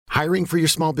Hiring for your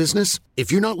small business?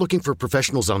 If you're not looking for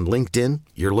professionals on LinkedIn,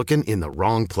 you're looking in the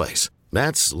wrong place.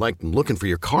 That's like looking for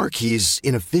your car keys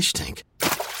in a fish tank.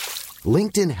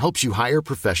 LinkedIn helps you hire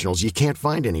professionals you can't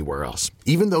find anywhere else,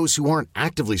 even those who aren't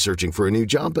actively searching for a new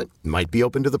job but might be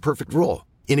open to the perfect role.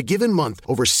 In a given month,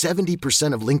 over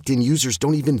 70% of LinkedIn users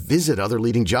don't even visit other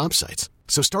leading job sites.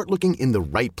 So start looking in the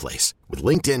right place. With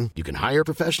LinkedIn, you can hire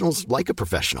professionals like a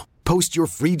professional. Post your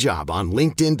free job on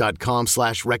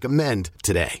linkedin.com/recommend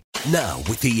today. Now,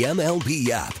 with the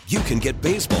MLB app, you can get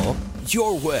baseball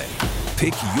your way.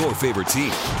 Pick your favorite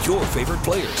team, your favorite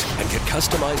players, and get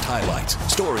customized highlights,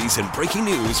 stories, and breaking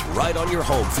news right on your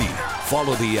home feed.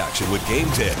 Follow the action with Game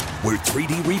Day, where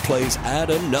 3D replays add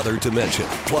another dimension.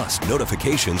 Plus,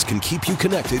 notifications can keep you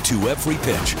connected to every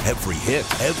pitch, every hit,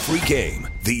 every game.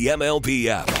 The MLB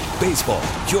app. Baseball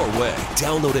your way.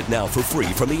 Download it now for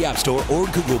free from the App Store or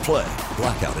Google Play.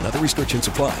 Blackout and other restrictions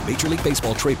apply. Major League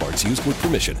Baseball trademarks used with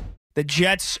permission. The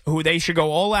Jets, who they should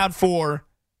go all out for,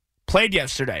 played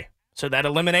yesterday. So that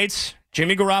eliminates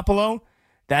Jimmy Garoppolo.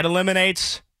 That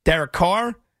eliminates Derek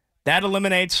Carr. That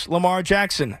eliminates Lamar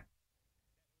Jackson.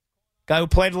 Guy who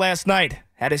played last night,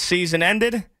 had his season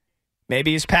ended.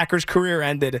 Maybe his Packers career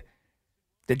ended.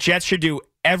 The Jets should do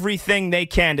everything they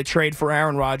can to trade for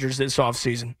Aaron Rodgers this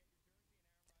offseason.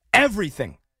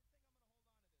 Everything.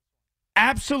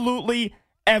 Absolutely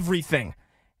everything.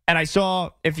 And I saw,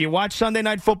 if you watched Sunday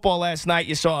Night Football last night,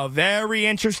 you saw a very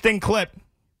interesting clip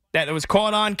that was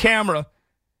caught on camera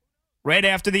right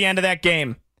after the end of that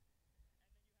game.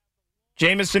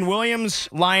 Jameson Williams,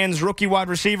 Lions rookie wide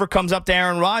receiver, comes up to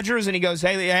Aaron Rodgers and he goes,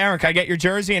 "Hey, Aaron, can I get your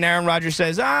jersey?" And Aaron Rodgers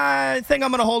says, "I think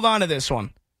I'm going to hold on to this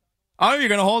one." "Oh, you're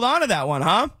going to hold on to that one,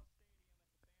 huh?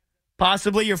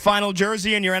 Possibly your final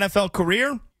jersey in your NFL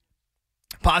career?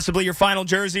 Possibly your final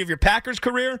jersey of your Packers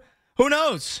career? Who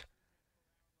knows?"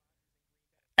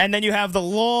 And then you have the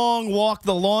long walk,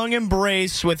 the long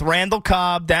embrace with Randall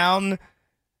Cobb down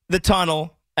the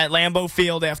tunnel at Lambeau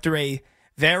Field after a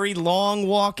very long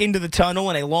walk into the tunnel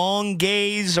and a long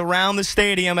gaze around the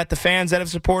stadium at the fans that have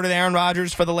supported Aaron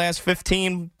Rodgers for the last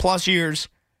 15-plus years.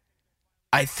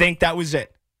 I think that was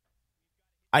it.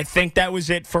 I think that was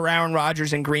it for Aaron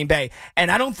Rodgers in Green Bay. And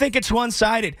I don't think it's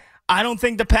one-sided. I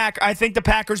think the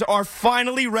Packers are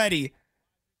finally ready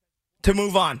to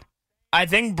move on. I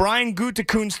think Brian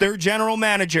Gutekunst, their general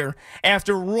manager,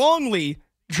 after wrongly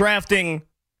drafting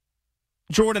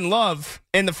Jordan Love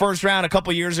in the first round a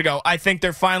couple years ago, I think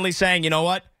they're finally saying, you know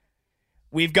what?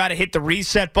 We've got to hit the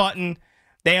reset button.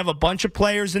 They have a bunch of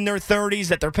players in their 30s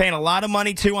that they're paying a lot of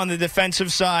money to on the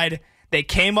defensive side. They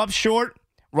came up short.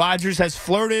 Rodgers has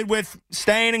flirted with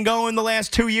staying and going the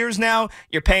last 2 years now.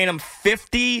 You're paying him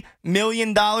 $50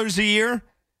 million a year.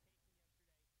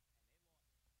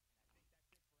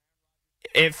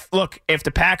 If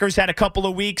the Packers had a couple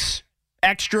of weeks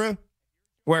extra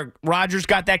where Rodgers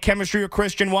got that chemistry with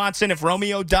Christian Watson, if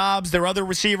Romeo Doubs, their other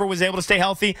receiver, was able to stay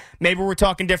healthy, maybe we're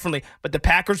talking differently. But the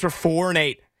Packers were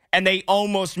 4-8, and they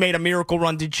almost made a miracle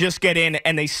run to just get in,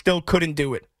 and they still couldn't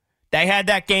do it. They had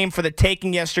that game for the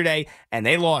taking yesterday, and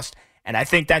they lost. And I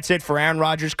think that's it for Aaron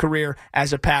Rodgers' career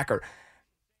as a Packer.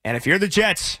 And if you're the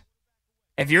Jets,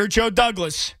 if you're Joe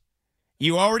Douglas,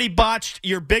 you already botched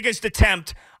your biggest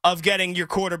attempt of getting your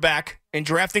quarterback and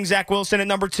drafting Zach Wilson at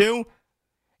number 2.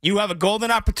 You have a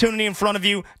golden opportunity in front of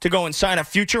you to go and sign a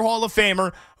future Hall of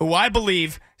Famer who I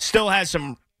believe still has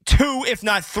some 2, if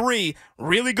not 3,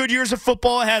 really good years of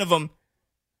football ahead of him.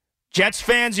 Jets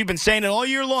fans, you've been saying it all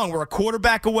year long. We're a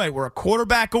quarterback away. We're a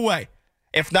quarterback away.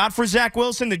 If not for Zach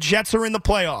Wilson, the Jets are in the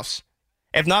playoffs.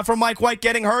 If not for Mike White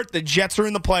getting hurt, the Jets are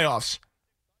in the playoffs.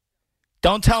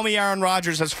 Don't tell me Aaron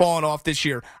Rodgers has fallen off this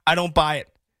year. I don't buy it.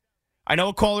 I know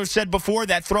a caller said before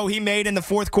that throw he made in the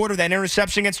fourth quarter, that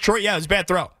interception against Detroit, yeah, it was a bad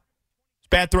throw. It's a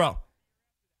bad throw.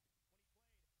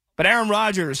 But Aaron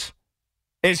Rodgers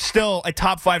is still a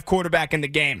top 5 quarterback in the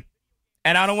game.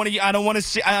 And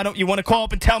you want to call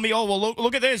up and tell me, oh, well,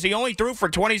 look at this. He only threw for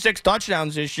 26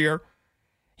 touchdowns this year.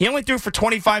 He only threw for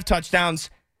 25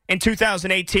 touchdowns in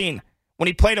 2018 when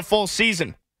he played a full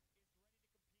season.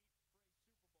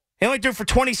 He only threw for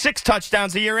 26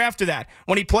 touchdowns the year after that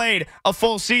when he played a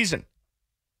full season.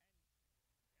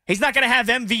 He's not going to have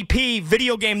MVP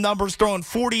video game numbers throwing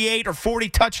 48 or 40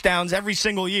 touchdowns every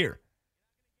single year.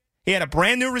 He had a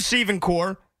brand new receiving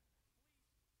core.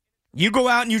 You go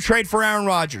out and you trade for Aaron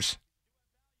Rodgers.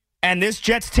 And this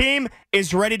Jets team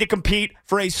is ready to compete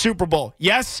for a Super Bowl.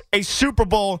 Yes, a Super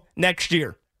Bowl next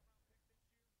year.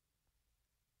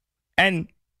 And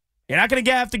you're not going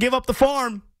to have to give up the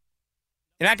farm.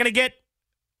 You're not going to get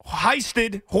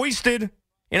hoisted.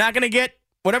 You're not going to get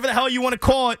whatever the hell you want to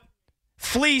call it,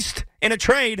 fleeced in a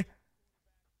trade.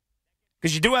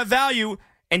 Because you do have value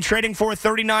in trading for a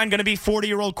 39, going to be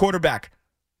 40-year-old quarterback.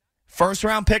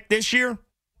 First-round pick this year,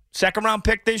 second-round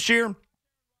pick this year,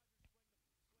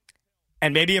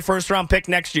 and maybe a first-round pick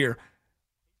next year.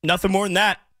 Nothing more than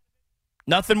that.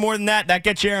 Nothing more than that. That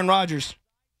gets you Aaron Rodgers.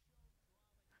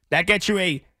 That gets you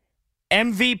a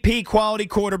MVP quality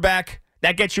quarterback.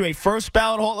 That gets you a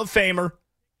first-ballot Hall of Famer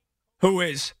who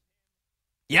is,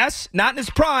 yes, not in his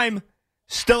prime,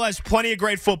 still has plenty of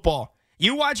great football.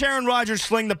 You watch Aaron Rodgers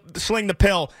sling the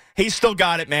pill. He's still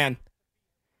got it, man.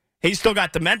 He's still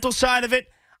got the mental side of it.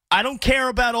 I don't care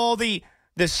about all the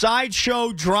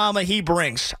sideshow drama he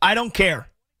brings. I don't care.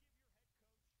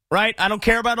 Right? I don't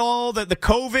care about all the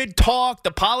COVID talk,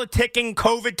 the politicking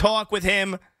COVID talk with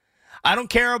him. I don't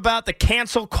care about the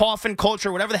cancel coffin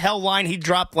culture, whatever the hell line he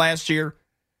dropped last year.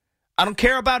 I don't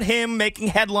care about him making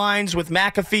headlines with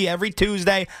McAfee every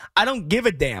Tuesday. I don't give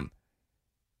a damn.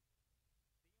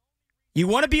 You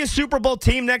want to be a Super Bowl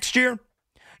team next year?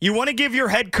 You want to give your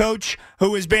head coach,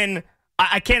 who has been,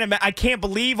 I can't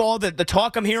believe all the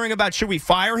talk I'm hearing about should we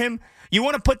fire him? You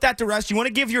want to put that to rest? You want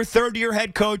to give your third-year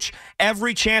head coach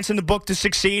every chance in the book to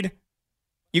succeed?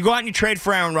 You go out and you trade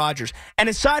for Aaron Rodgers. And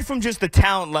aside from just the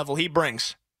talent level he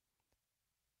brings,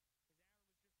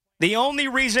 the only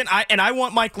reason I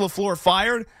want Mike LaFleur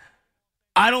fired,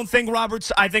 I think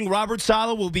Robert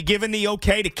Saleh will be given the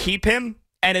okay to keep him,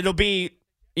 and it'll be,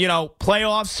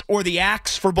 playoffs or the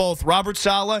axe for both Robert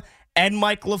Saleh and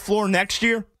Mike LaFleur next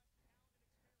year.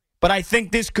 But I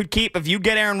think this could keep, if you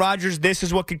get Aaron Rodgers, this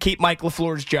is what could keep Mike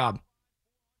LaFleur's job.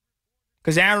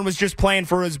 Because Aaron was just playing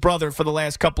for his brother for the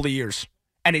last couple of years.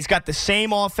 And he's got the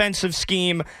same offensive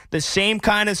scheme, the same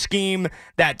kind of scheme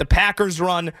that the Packers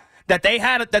run, that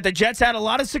the Jets had a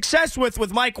lot of success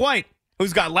with Mike White,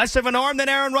 who's got less of an arm than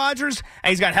Aaron Rodgers,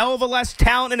 and he's got hell of a less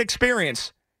talent and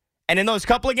experience. And in those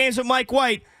couple of games with Mike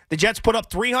White, the Jets put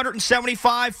up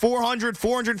 375, 400,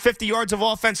 450 yards of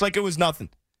offense like it was nothing.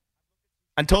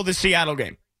 Until the Seattle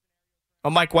game.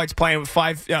 Well, Mike White's playing with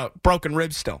 5 broken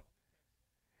ribs still.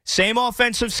 Same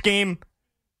offensive scheme.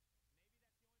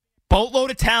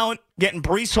 Boatload of talent. Getting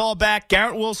Breece Hall back.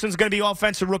 Garrett Wilson's going to be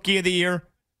Offensive Rookie of the Year.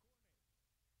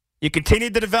 You continue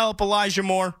to develop Elijah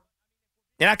Moore.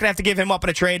 You're not going to have to give him up in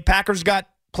a trade. Packers got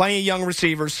plenty of young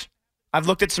receivers. I've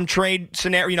looked at some trade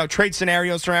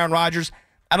scenarios for Aaron Rodgers.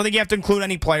 I don't think you have to include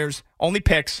any players, only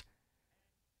picks.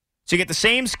 So you get the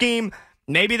same scheme.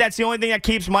 Maybe that's the only thing that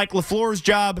keeps Mike LaFleur's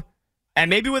job. And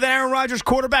maybe with Aaron Rodgers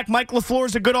quarterback, Mike LaFleur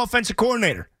is a good offensive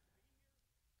coordinator.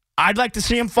 I'd like to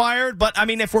see him fired, but,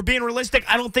 if we're being realistic,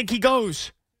 I don't think he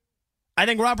goes. I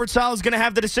think Robert Saleh is going to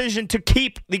have the decision to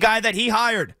keep the guy that he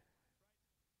hired.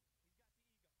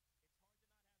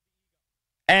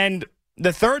 And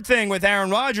the third thing with Aaron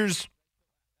Rodgers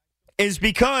is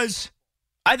because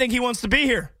I think he wants to be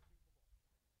here.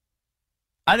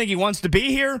 I think he wants to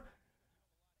be here.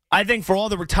 I think for all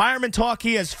the retirement talk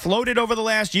he has floated over the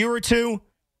last year or two,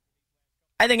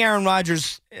 I think Aaron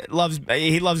Rodgers loves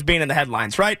being in the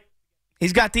headlines, right?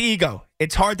 He's got the ego.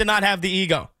 It's hard to not have the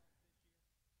ego.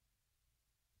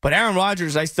 But Aaron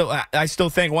Rodgers, I still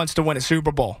think wants to win a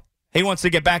Super Bowl. He wants to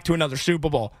get back to another Super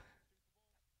Bowl.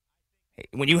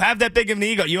 When you have that big of an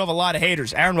ego, you have a lot of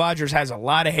haters. Aaron Rodgers has a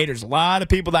lot of haters. A lot of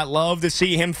people that love to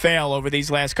see him fail over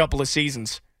these last couple of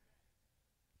seasons.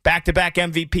 Back-to-back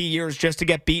MVP years just to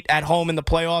get beat at home in the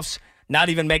playoffs. Not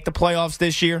even make the playoffs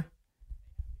this year.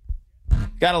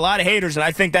 Got a lot of haters, and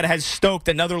I think that has stoked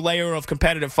another layer of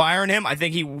competitive fire in him. I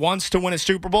think he wants to win a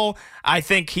Super Bowl. I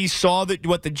think he saw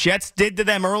what the Jets did to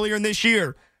them earlier in this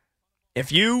year.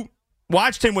 If you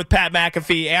watched him with Pat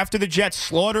McAfee after the Jets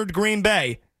slaughtered Green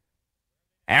Bay,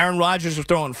 Aaron Rodgers was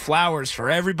throwing flowers for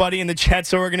everybody in the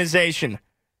Jets organization.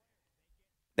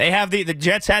 The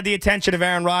Jets had the attention of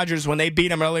Aaron Rodgers when they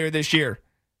beat him earlier this year.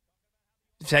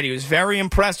 Said he was very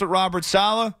impressed with Robert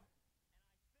Saleh.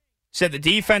 Said the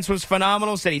defense was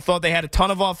phenomenal. Said he thought they had a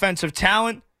ton of offensive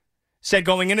talent. Said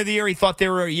going into the year he thought they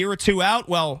were a year or two out.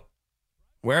 Well,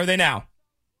 where are they now?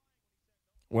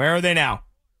 Where are they now?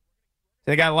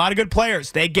 They got a lot of good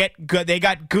players. They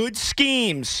got good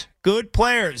schemes, good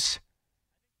players.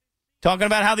 Talking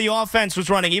about how the offense was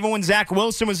running, even when Zach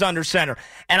Wilson was under center.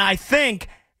 And I think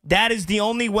that is the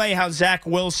only way how Zach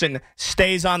Wilson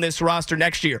stays on this roster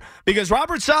next year. Because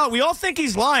Robert Saleh, we all think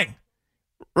he's lying.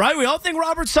 Right? We all think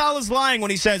Robert Saleh is lying when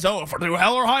he says, for through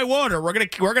hell or high water, we're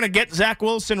gonna get Zach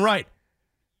Wilson right.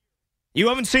 You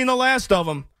haven't seen the last of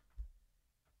him.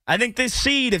 I think this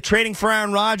seed of trading for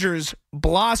Aaron Rodgers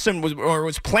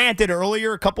was planted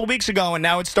earlier a couple weeks ago, and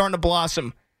now it's starting to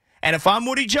blossom. And if I'm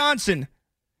Woody Johnson,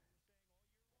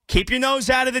 keep your nose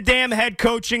out of the damn head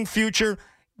coaching future.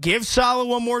 Give Saleh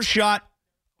one more shot.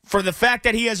 for the fact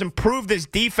that he has improved his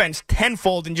defense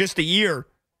tenfold in just a year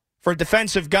for a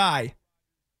defensive guy,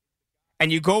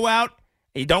 and you go out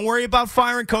and you don't worry about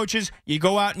firing coaches, you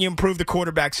go out and you improve the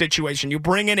quarterback situation. You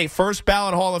bring in a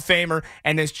first-ballot Hall of Famer,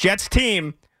 and this Jets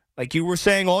team, like you were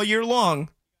saying all year long,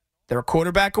 they're a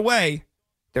quarterback away.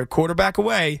 They're a quarterback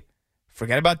away.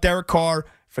 Forget about Derek Carr.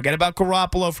 Forget about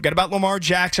Garoppolo. Forget about Lamar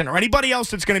Jackson or anybody else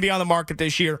that's going to be on the market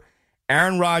this year.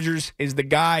 Aaron Rodgers is the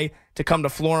guy to come to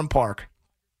Florham Park.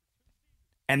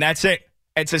 And that's it.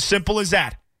 It's as simple as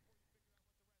that.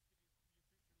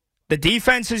 The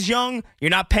defense is young. You're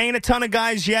not paying a ton of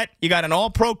guys yet. You got an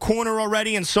all-pro corner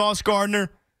already in Sauce Gardner.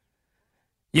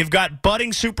 You've got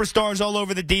budding superstars all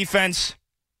over the defense.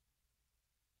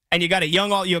 And you got a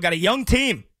young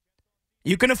team.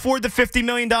 You can afford the $50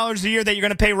 million a year that you're going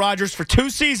to pay Rodgers for 2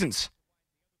 seasons.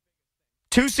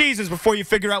 2 seasons before you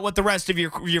figure out what the rest of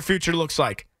your future looks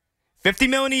like. $50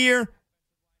 million a year.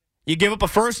 You give up a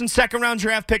first and second round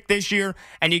draft pick this year,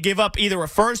 and you give up either a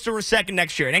first or a second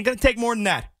next year. It ain't going to take more than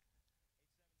that.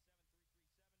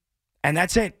 And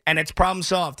that's it. And it's problem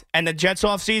solved. And the Jets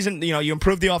offseason, you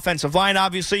improve the offensive line,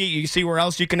 obviously. You see where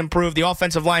else you can improve. The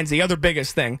offensive line's the other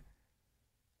biggest thing.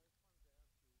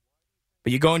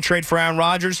 But you go and trade for Aaron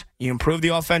Rodgers, you improve the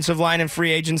offensive line in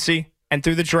free agency and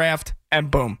through the draft,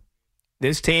 and boom.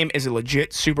 This team is a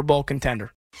legit Super Bowl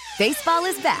contender. Baseball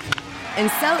is back, and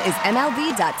so is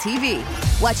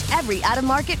MLB.tv. Watch every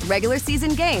out-of-market regular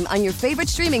season game on your favorite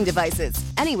streaming devices,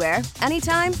 anywhere,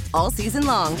 anytime, all season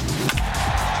long.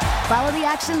 Follow the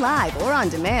action live or on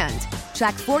demand.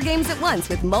 Track 4 games at once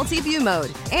with multi-view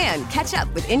mode and catch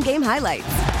up with in-game highlights.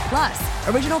 Plus,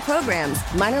 original programs,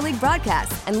 minor league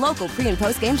broadcasts, and local pre- and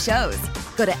post-game shows.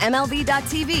 Go to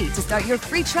MLB.tv to start your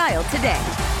free trial today.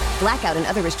 Blackout and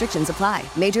other restrictions apply.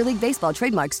 Major League Baseball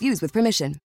trademarks used with permission.